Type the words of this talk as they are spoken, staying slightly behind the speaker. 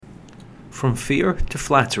From Fear to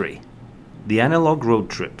Flattery, the Analog Road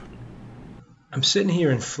Trip. I'm sitting here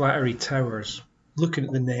in Flattery Towers, looking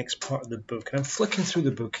at the next part of the book, and I'm flicking through the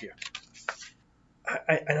book here.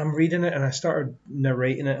 And I'm reading it, and I started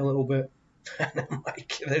narrating it a little bit, and I'm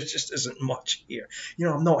like, there just isn't much here. You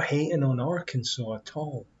know, I'm not hating on Arkansas at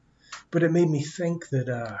all, but it made me think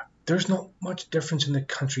that there's not much difference in the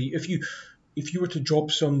country. If you were to drop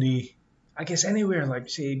somebody, I guess anywhere like,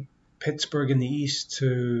 say, Pittsburgh in the east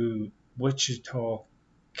to Wichita,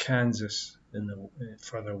 Kansas in the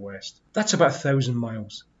further west, that's about 1,000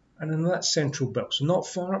 miles. And then that's central belt, so not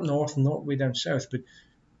far up north and not way down south, but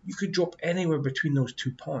you could drop anywhere between those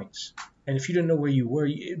 2 points. And if you didn't know where you were,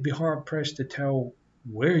 it'd be hard pressed to tell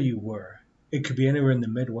where you were. It could be anywhere in the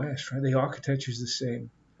Midwest, right? The architecture is the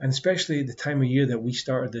same. And especially the time of year that we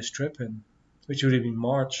started this trip in, which would have been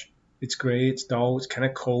March. It's grey, it's dull, it's kind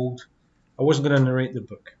of cold. I wasn't going to narrate the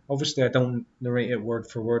book. Obviously, I don't narrate it word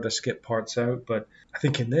for word. I skip parts out. But I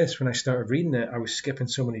think in this, when I started reading it, I was skipping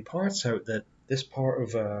so many parts out that this part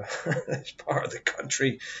of this part of the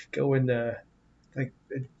country, going like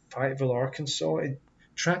Fayetteville, Arkansas,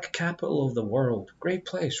 track capital of the world. Great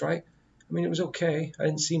place, right? I mean, it was okay. I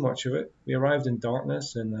didn't see much of it. We arrived in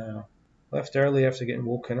darkness and left early after getting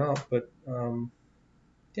woken up. But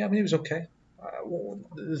yeah, I mean, it was okay.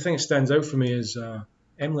 The thing that stands out for me is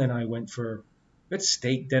Emily and I went for a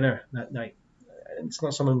steak dinner that night. It's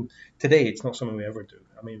not something we ever do.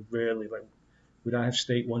 I mean, rarely. Like, would I have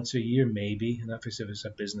steak once a year? Maybe, and if it's a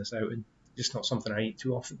business outing. Just not something I eat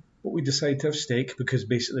too often. But we decided to have steak because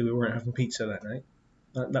basically we weren't having pizza that night.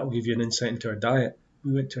 That will give you an insight into our diet.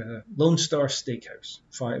 We went to a Lone Star Steakhouse,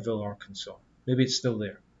 Fayetteville, Arkansas. Maybe it's still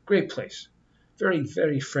there. Great place. Very,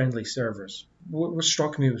 very friendly servers. What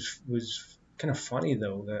struck me was kind of funny,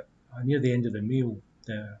 though, that near the end of the meal,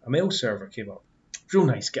 a male server came up. Real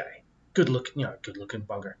nice guy. Good looking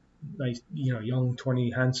bugger. Nice, young,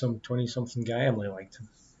 handsome 20-something guy. Emily liked him.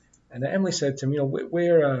 And Emily said to him,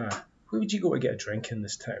 where would you go to get a drink in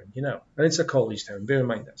this town? And it's a college town. Bear in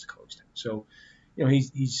mind that's a college town. So,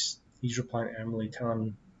 he's replying to Emily,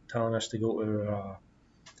 telling us to go to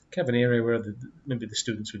kind of an area where maybe the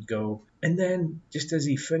students would go. And then, just as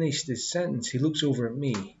he finished his sentence, he looks over at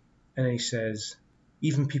me and he says,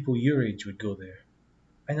 even people your age would go there.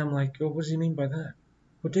 And I'm like, oh, what does he mean by that?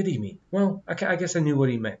 What did he mean? Well, I guess I knew what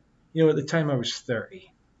he meant. At the time I was 30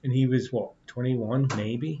 and he was, 21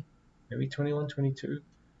 maybe 21, 22.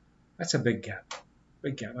 That's a big gap.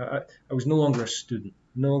 Big gap. I was no longer a student.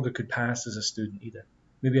 No longer could pass as a student either.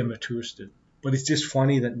 Maybe a mature student. But it's just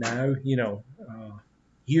funny that now,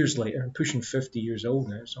 years later, I'm pushing 50 years old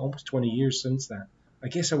now. It's almost 20 years since that. I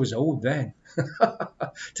guess I was old then.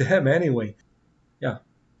 To him anyway. Yeah.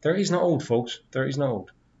 30's not old, folks. 30's not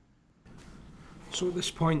old. So at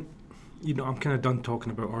this point, I'm kind of done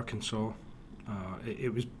talking about Arkansas.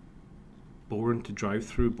 It was boring to drive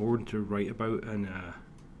through, boring to write about, and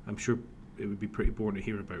I'm sure it would be pretty boring to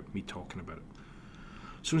hear about me talking about it.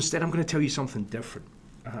 So instead, I'm going to tell you something different.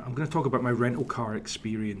 I'm going to talk about my rental car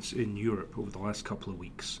experience in Europe over the last couple of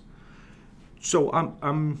weeks. So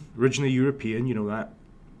I'm originally European, that,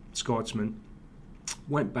 Scotsman.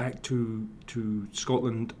 Went back to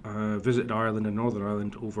Scotland, visited Ireland and Northern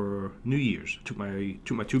Ireland over New Year's. Took my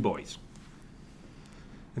 2 boys.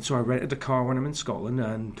 And so I rented a car when I'm in Scotland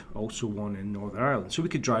and also one in Northern Ireland, so we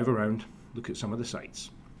could drive around, look at some of the sites.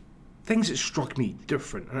 Things that struck me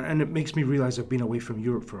different, and it makes me realise I've been away from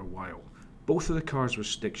Europe for a while. Both of the cars were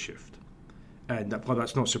stick shift. And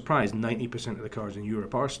that's not surprising, 90% of the cars in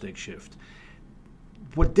Europe are stick shift.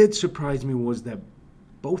 What did surprise me was that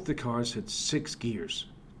both the cars had 6 gears.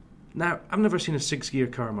 Now, I've never seen a 6-gear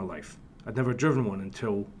car in my life. I'd never driven one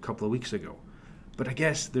until a couple of weeks ago. But I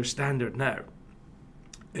guess they're standard now.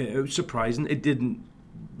 It was surprising. It didn't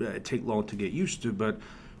take long to get used to, but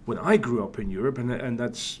when I grew up in Europe, and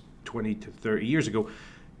that's 20 to 30 years ago,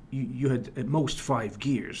 you had at most 5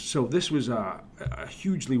 gears. So this was a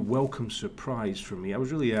hugely welcome surprise for me. I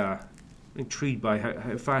was really intrigued by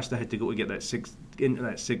how fast I had to go to get into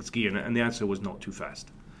that 6th gear, and the answer was not too fast.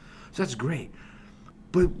 So that's great.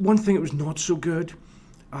 But one thing that was not so good,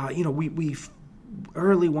 we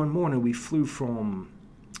early one morning we flew from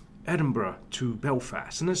Edinburgh to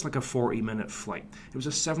Belfast, and it's like a 40-minute flight. It was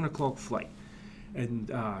a 7 o'clock flight, and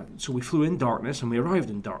so we flew in darkness and we arrived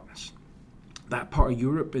in darkness. That part of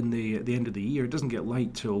Europe at the end of the year doesn't get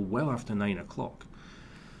light till well after 9 o'clock.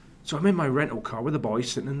 So I'm in my rental car with the boys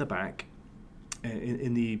sitting in the back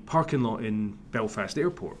in the parking lot in Belfast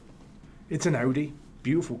Airport. It's an Audi,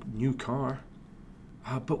 beautiful new car,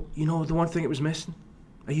 but the one thing it was missing,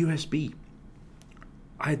 a USB.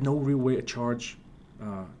 I had no real way to charge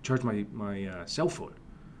my cell phone.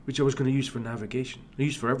 which I was going to use for navigation. I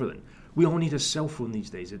use for everything. We all need a cell phone these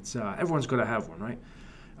days. It's everyone's got to have one,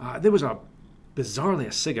 right? There was bizarrely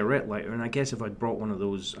a cigarette lighter, and I guess if I'd brought one of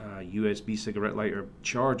those USB cigarette lighter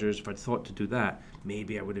chargers, if I'd thought to do that,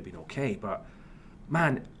 maybe I would have been okay. But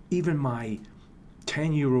man, even my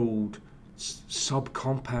 10-year-old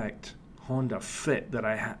subcompact Honda Fit that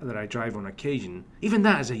I drive on occasion, even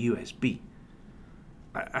that is a USB.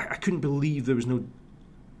 I couldn't believe there was no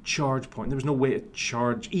charge point. There was no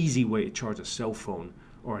easy way to charge a cell phone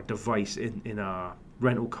or a device in a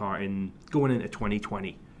rental car going into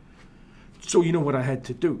 2020. So you know what I had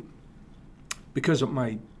to do? Because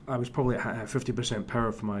I was probably at 50%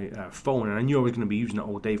 power for my phone, and I knew I was going to be using it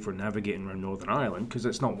all day for navigating around Northern Ireland, because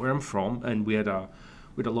that's not where I'm from, and we had a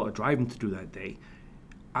lot of driving to do that day.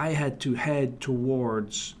 I had to head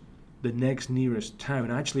towards the next nearest town.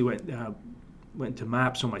 I actually went to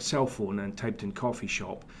maps on my cell phone and typed in coffee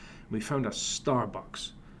shop. We found a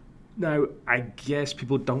Starbucks. Now, I guess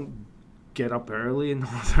people don't get up early in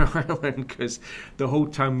Northern Ireland, because the whole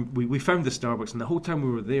time we found the Starbucks, and the whole time we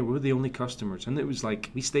were there, we were the only customers, and it was like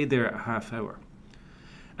we stayed there a half hour,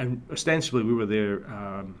 and ostensibly we were there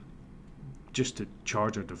just to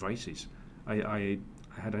charge our devices. I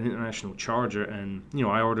had an international charger, and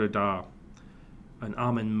I ordered an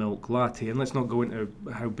almond milk latte, and let's not go into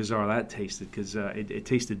how bizarre that tasted, because it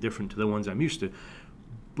tasted different to the ones I'm used to.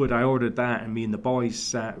 But I ordered that, and me and the boys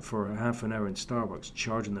sat for half an hour in Starbucks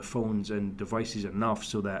charging the phones and devices enough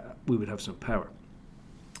so that we would have some power.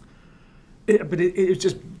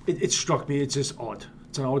 It struck me, it's just odd.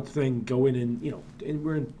 It's an odd thing going in,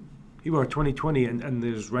 we're in 2020, and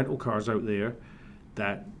there's rental cars out there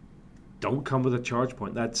that don't come with a charge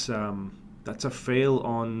point. That's a fail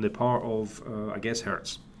on the part of, I guess,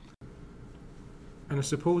 Hertz. And I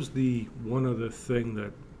suppose the one other thing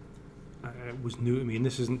that was new to me, and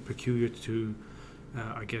this isn't peculiar to,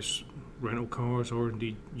 I guess, rental cars or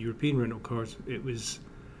indeed European rental cars, it was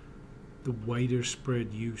the wider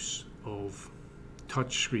spread use of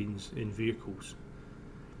touchscreens in vehicles.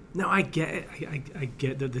 Now, I get it. I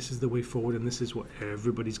get that this is the way forward, and this is what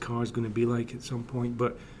everybody's car is going to be like at some point,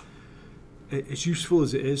 but as useful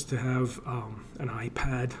as it is to have an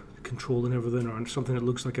iPad controlling everything, or something that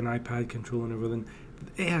looks like an iPad controlling everything,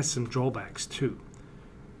 it has some drawbacks too.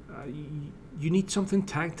 You need something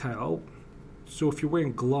tactile. So if you're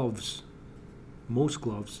wearing gloves, most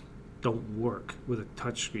gloves don't work with a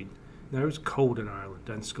touchscreen. Now, it was cold in Ireland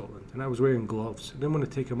and Scotland, and I was wearing gloves. I didn't want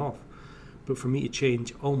to take them off. But for me to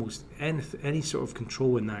change almost any sort of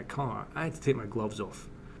control in that car, I had to take my gloves off.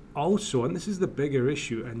 Also, and this is the bigger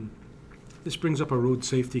issue, and this brings up a road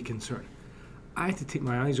safety concern, I had to take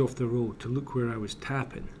my eyes off the road to look where I was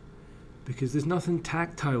tapping, because there's nothing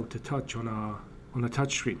tactile to touch on a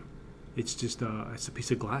touchscreen. It's just it's a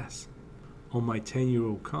piece of glass. On my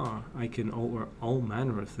 10-year-old car, I can alter all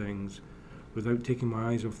manner of things without taking my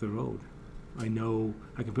eyes off the road. I know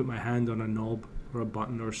I can put my hand on a knob or a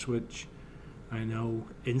button or a switch. I know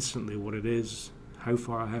instantly what it is, how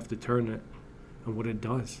far I have to turn it, and what it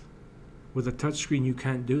does. With a touchscreen, you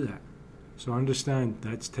can't do that. So I understand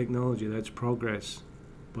that's technology, that's progress,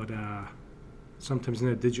 but sometimes in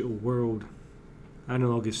a digital world,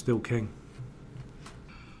 analog is still king.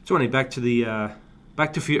 So anyway, back to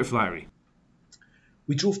Theatre Flattery.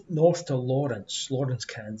 We drove north to Lawrence,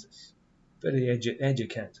 Kansas, very edge of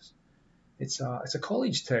Kansas. It's a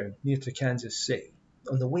college town near to Kansas City.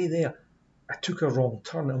 On the way there, I took a wrong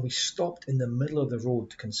turn, and we stopped in the middle of the road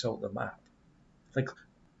to consult the map. Like,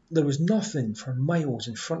 there was nothing for miles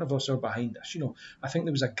in front of us or behind us. I think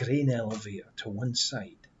there was a grain elevator to one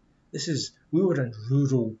side. We were in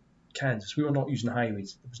rural Kansas. We were not using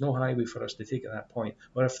highways. There was no highway for us to take at that point,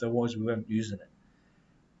 or if there was, we weren't using it.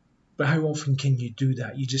 But how often can you do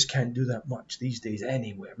that? You just can't do that much these days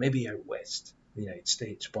anywhere. Maybe out west, the United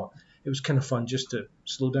States, but it was kind of fun just to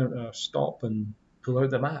slow down to a stop and pull out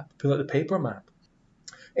the paper map.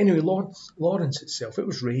 Anyway, Lawrence itself, it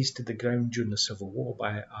was razed to the ground during the Civil War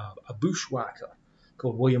by a bushwhacker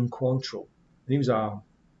called William Quantrill. And he was a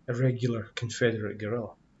regular Confederate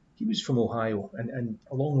guerrilla. He was from Ohio, and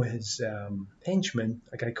along with his henchman,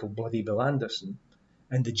 a guy called Bloody Bill Anderson,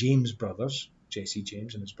 and the James brothers, Jesse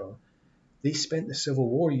James and his brother, they spent the Civil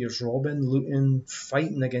War years robbing, looting,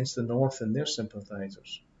 fighting against the North and their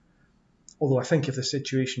sympathizers. Although I think if the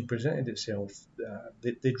situation presented itself,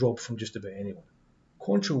 they'd rob from just about anyone.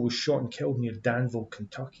 Quantrill was shot and killed near Danville,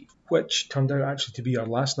 Kentucky, which turned out actually to be our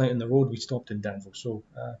last night on the road. We stopped in Danville, so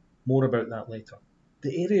more about that later.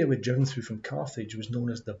 The area we'd driven through from Carthage was known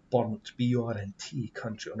as the Burnt, B-U-R-N-T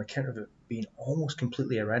country, on account of it being almost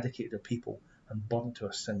completely eradicated of people and burnt to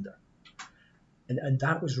a cinder. And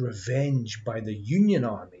that was revenge by the Union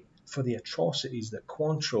Army for the atrocities that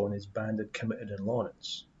Cointreau and his band had committed in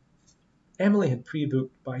Lawrence. Emily had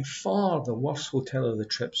pre-booked by far the worst hotel of the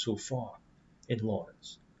trip so far in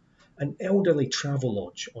Lawrence, an elderly travel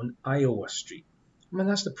lodge on Iowa Street. I mean,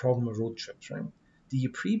 that's the problem with road trips, right? Do you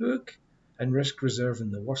pre-book and risk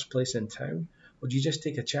reserving the worst place in town, or do you just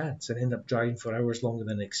take a chance and end up driving for hours longer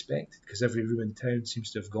than expected because every room in town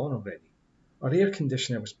seems to have gone already? Our air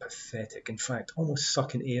conditioner was pathetic, in fact, almost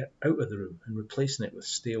sucking air out of the room and replacing it with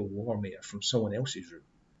stale warm air from someone else's room.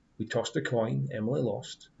 We tossed a coin, Emily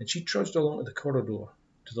lost, and she trudged along to the corridor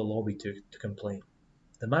to the lobby to complain.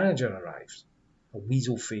 The manager arrives, a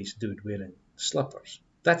weasel-faced dude wearing slippers.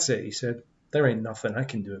 "That's it," he said. "There ain't nothing I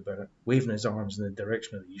can do about it," waving his arms in the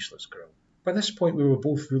direction of the useless girl. By this point we were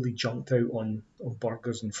both really junked out on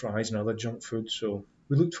burgers and fries and other junk food, so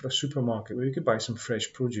we looked for a supermarket where we could buy some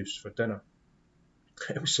fresh produce for dinner.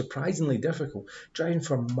 It was surprisingly difficult, driving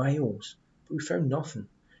for miles, but we found nothing.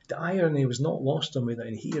 The irony was not lost on me that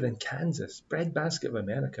here in Kansas, breadbasket of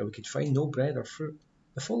America, we could find no bread or fruit.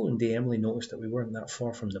 The following day Emily noticed that we weren't that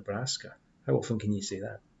far from Nebraska. How often can you say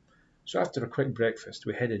that? So after a quick breakfast,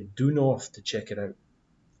 we headed due north to check it out.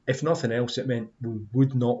 If nothing else, it meant we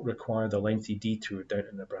would not require the lengthy detour down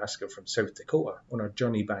to Nebraska from South Dakota on our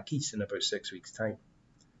journey back east in about 6 weeks' time.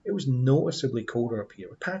 It was noticeably colder up here,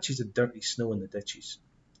 with patches of dirty snow in the ditches.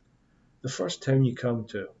 The first town you come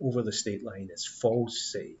to over the state line is Falls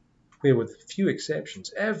City, where with few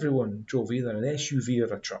exceptions, everyone drove either an SUV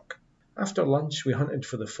or a truck. After lunch, we hunted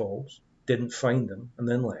for the falls, didn't find them, and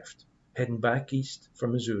then left, heading back east for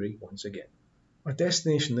Missouri once again. Our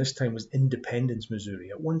destination this time was Independence, Missouri,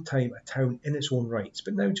 at one time a town in its own rights,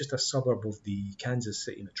 but now just a suburb of the Kansas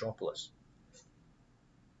City metropolis.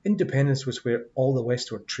 Independence was where all the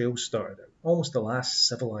westward trails started out, almost the last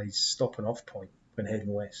civilized stopping off point when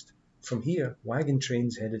heading west. From here, wagon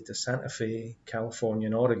trains headed to Santa Fe, California,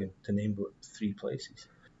 and Oregon, to name but 3 places.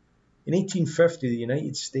 In 1850, the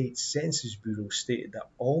United States Census Bureau stated that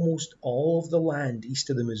almost all of the land east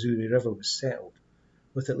of the Missouri River was settled,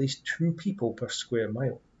 with at least 2 people per square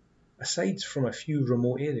mile. Aside from a few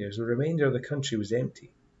remote areas, the remainder of the country was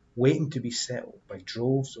empty, waiting to be settled by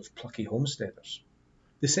droves of plucky homesteaders.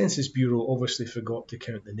 The Census Bureau obviously forgot to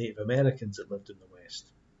count the Native Americans that lived in the West.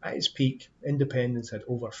 At its peak, Independence had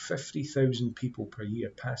over 50,000 people per year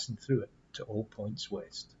passing through it to all points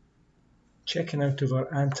west. Checking out of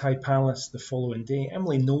our anti-palace the following day,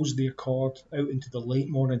 Emily nosed the Accord out into the late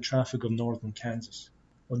morning traffic of northern Kansas.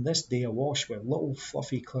 On this day awash with little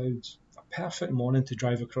fluffy clouds, a perfect morning to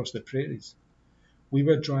drive across the prairies. We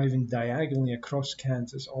were driving diagonally across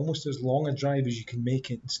Kansas, almost as long a drive as you can make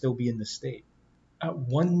it and still be in the state. At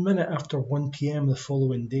 1 minute after 1 p.m. the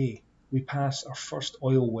following day, we passed our first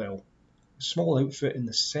oil well, a small outfit in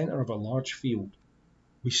the centre of a large field.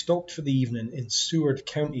 We stopped for the evening in Seward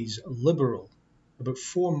County's Liberal, about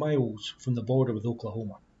 4 miles from the border with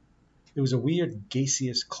Oklahoma. There was a weird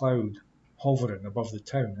gaseous cloud hovering above the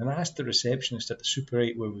town, and I asked the receptionist at the Super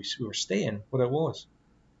 8 where we were staying what it was.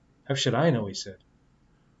 "How should I know?" he said.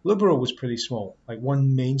 Liberal was pretty small, like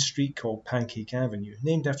one main street called Pancake Avenue,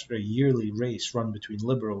 named after a yearly race run between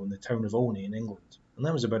Liberal and the town of Olney in England, and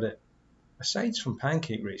that was about it. Aside from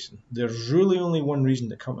pancake racing, there's really only one reason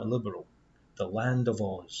to come to Liberal: the Land of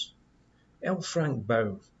Oz. L. Frank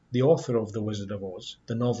Baum, the author of The Wizard of Oz,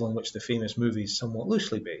 the novel on which the famous movie is somewhat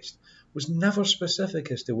loosely based, was never specific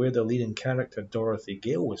as to where the leading character Dorothy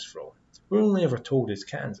Gale was from. We're only ever told it's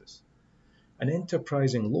Kansas. An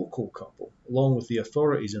enterprising local couple, along with the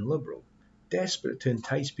authorities in Liberal, desperate to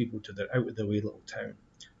entice people to their out-of-the-way little town,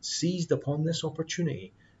 seized upon this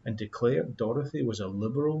opportunity and declared Dorothy was a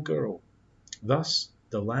liberal girl. Thus,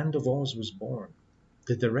 the Land of Oz was born.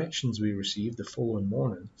 The directions we received the following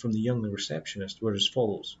morning from the young receptionist were as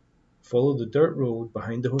follows: follow the dirt road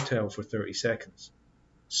behind the hotel for 30 seconds.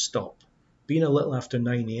 Stop. Being a little after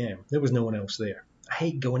 9 a.m., there was no one else there. I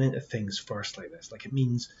hate going into things first like this, like it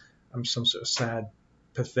means I'm some sort of sad,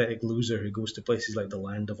 pathetic loser who goes to places like the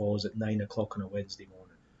Land of Oz at 9 o'clock on a Wednesday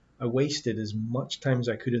morning. I wasted as much time as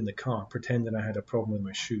I could in the car pretending I had a problem with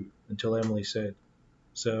my shoe until Emily said,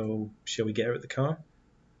 "So, shall we get out of the car?"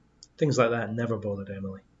 Things like that never bothered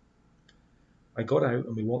Emily. I got out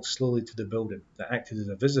and we walked slowly to the building that acted as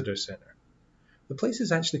a visitor center. The place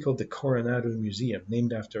is actually called the Coronado Museum,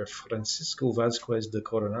 named after Francisco Vasquez de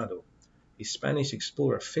Coronado, a Spanish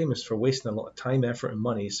explorer famous for wasting a lot of time, effort, and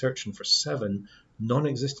money searching for 7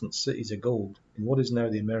 non-existent cities of gold in what is now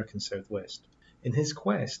the American Southwest. In his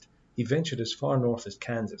quest, he ventured as far north as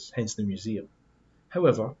Kansas, hence the museum.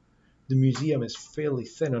 However, the museum is fairly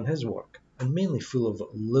thin on his work, and mainly full of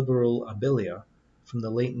liberal abilia from the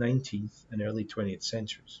late 19th and early 20th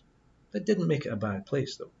centuries. That didn't make it a bad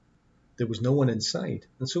place, though. There was no one inside,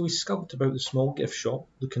 and so we skulked about the small gift shop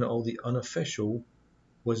looking at all the unofficial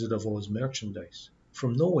Wizard of Oz merchandise.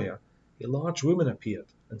 From nowhere, a large woman appeared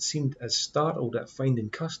and seemed as startled at finding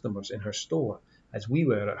customers in her store as we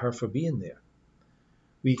were at her for being there.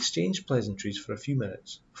 We exchanged pleasantries for a few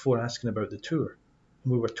minutes before asking about the tour,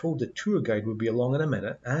 and we were told the tour guide would be along in a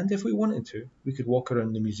minute, and if we wanted to, we could walk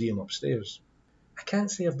around the museum upstairs. I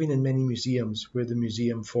can't say I've been in many museums where the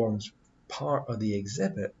museum forms part of the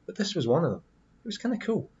exhibit, but this was one of them. It was kind of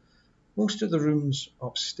cool. Most of the rooms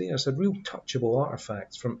upstairs had real touchable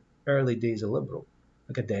artifacts from early days of Liberal,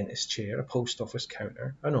 like a dentist chair, a post office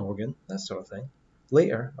counter, an organ, that sort of thing.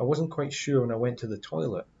 Later, I wasn't quite sure when I went to the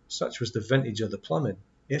toilet, such was the vintage of the plumbing,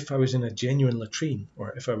 if I was in a genuine latrine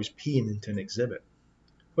or if I was peeing into an exhibit.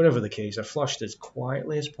 Whatever the case, I flushed as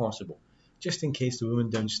quietly as possible, just in case the woman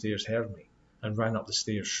downstairs heard me, and ran up the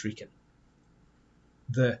stairs shrieking.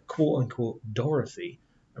 The quote-unquote Dorothy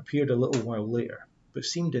appeared a little while later, but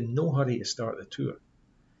seemed in no hurry to start the tour.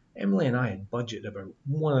 Emily and I had budgeted about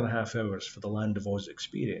 1.5 hours for the Land of Oz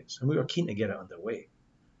experience, and we were keen to get it underway.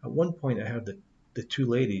 At one point I heard the two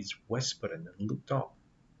ladies whispering and looked up.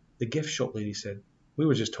 The gift shop lady said, "We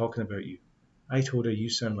were just talking about you. I told her you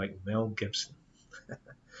sound like Mel Gibson."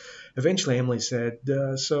 Eventually Emily said,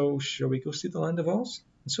 "So shall we go see the Land of Oz?"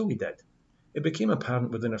 And so we did. It became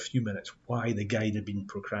apparent within a few minutes why the guide had been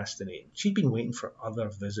procrastinating. She'd been waiting for other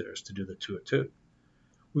visitors to do the tour too.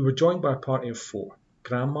 We were joined by a party of 4,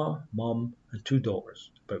 Grandma, Mum and 2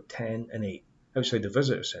 daughters, about 10 and 8, outside the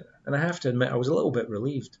visitor centre, and I have to admit I was a little bit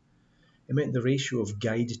relieved. It meant the ratio of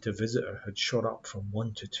guide to visitor had shot up from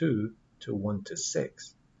 1 to 2 to 1 to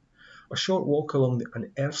 6. A short walk along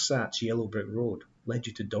an ersatz yellow brick road led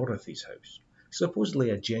you to Dorothy's house, supposedly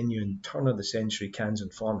a genuine turn-of-the-century Kansan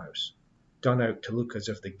farmhouse, done out to look as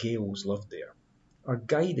if the Gales lived there. Our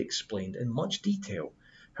guide explained in much detail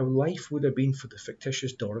how life would have been for the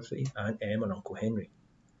fictitious Dorothy, Aunt Em and Uncle Henry.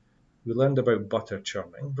 We learned about butter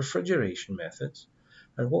churning, refrigeration methods,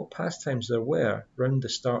 and what pastimes there were round the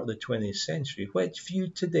start of the 20th century, which,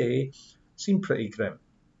 viewed today, seem pretty grim.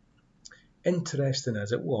 Interesting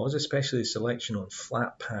as it was, especially the selection on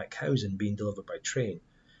flat-pack housing being delivered by train,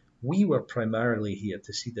 we were primarily here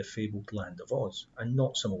to see the fabled Land of Oz, and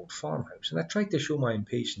not some old farmhouse, and I tried to show my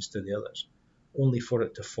impatience to the others, only for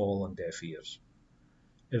it to fall on deaf ears.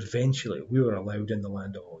 Eventually, we were allowed in the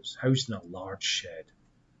Land of Oz, housed in a large shed.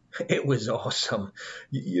 It was awesome.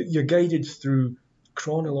 You're guided through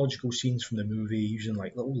chronological scenes from the movie, using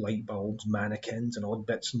like little light bulbs, mannequins, and odd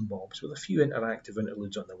bits and bobs, with a few interactive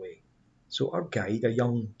interludes on the way. So our guide, a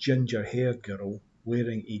young ginger-haired girl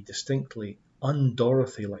wearing a distinctly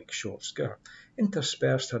un-Dorothy-like short skirt,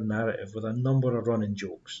 interspersed her narrative with a number of running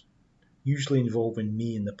jokes, usually involving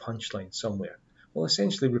me in the punchline somewhere, while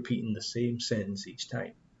essentially repeating the same sentence each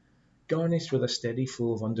time, garnished with a steady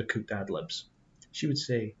flow of undercooked ad-libs. She would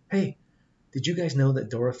say, "Hey, did you guys know that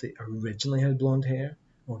Dorothy originally had blonde hair?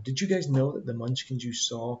 Or did you guys know that the munchkins you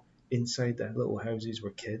saw inside their little houses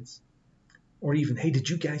were kids? Or even, hey, did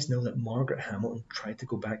you guys know that Margaret Hamilton tried to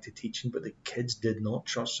go back to teaching, but the kids did not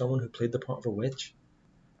trust someone who played the part of a witch?"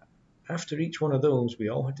 After each one of those, we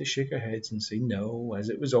all had to shake our heads and say no, as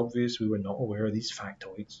it was obvious we were not aware of these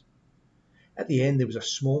factoids. At the end, there was a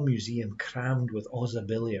small museum crammed with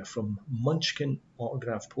Ozabilia, from Munchkin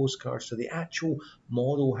autograph postcards to the actual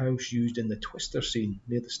model house used in the Twister scene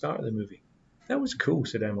near the start of the movie. "That was cool,"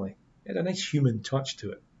 said Emily. "It had a nice human touch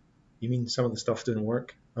to it." "You mean some of the stuff didn't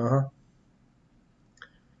work?" "Uh-huh."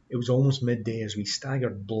 It was almost midday as we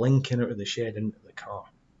staggered blinking out of the shed into the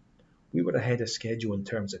car. We were ahead of schedule in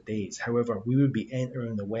terms of days, however, we would be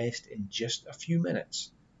entering the West in just a few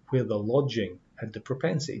minutes, where the lodging had the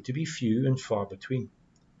propensity to be few and far between.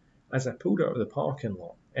 As I pulled out of the parking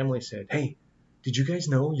lot, Emily said, "Hey, did you guys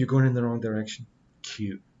know you're going in the wrong direction?"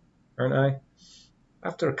 Cute, aren't I?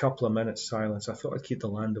 After a couple of minutes silence, I thought I'd keep the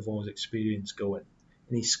Land of Oz experience going.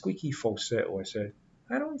 In a squeaky falsetto, I said,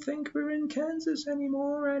 "I don't think we're in Kansas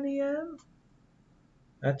anymore, Annie Ann."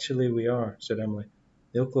 "Actually, we are," said Emily.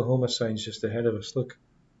 "The Oklahoma sign's just ahead of us, look."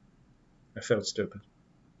 I felt stupid.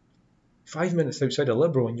 5 minutes outside of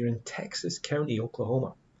Liberal and you're in Texas County,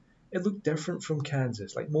 Oklahoma. It looked different from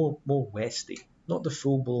Kansas, like more westy, not the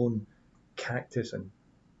full-blown cactus and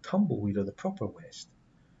tumbleweed of the proper West.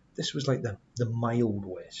 This was like the mild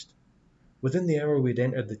West. Within the hour we'd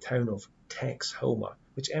entered the town of Texhoma,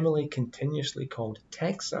 which Emily continuously called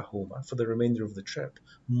Texahoma for the remainder of the trip,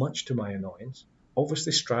 much to my annoyance,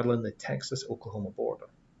 obviously straddling the Texas-Oklahoma border.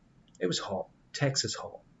 It was hot, Texas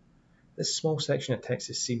hot. This small section of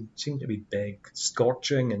Texas seemed to be big,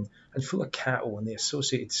 scorching, and full of cattle, and the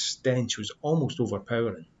associated stench was almost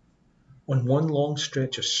overpowering. On one long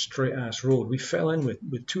stretch of straight-ass road, we fell in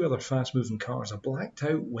with two other fast-moving cars, a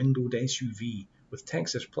blacked-out windowed SUV with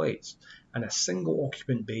Texas plates, and a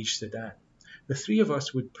single-occupant beige sedan. The three of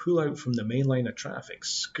us would pull out from the main line of traffic,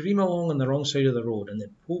 scream along on the wrong side of the road, and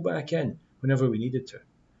then pull back in whenever we needed to.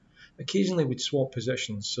 Occasionally we'd swap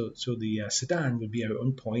positions, so the sedan would be out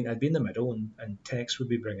on point, I'd be in the middle, and Tex would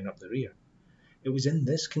be bringing up the rear. It was in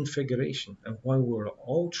this configuration, and while we were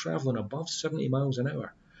all travelling above 70 miles an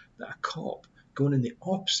hour, that a cop going in the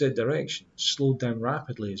opposite direction slowed down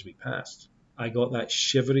rapidly as we passed. I got that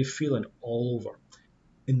shivery feeling all over.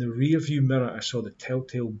 In the rear view mirror, I saw the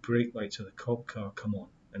telltale brake lights of the cop car come on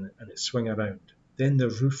and it swing around. Then the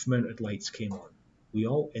roof mounted lights came on. We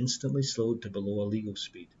all instantly slowed to below a legal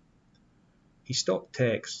speed. He stopped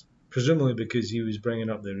Tex, presumably because he was bringing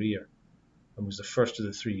up the rear and was the first of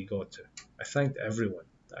the three he got to. I thanked everyone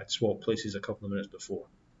that I'd swapped places a couple of minutes before.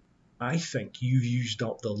 I think you've used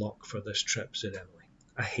up the luck for this trip, said Emily.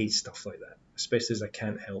 I hate stuff like that, especially as I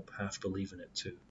can't help half believing it too.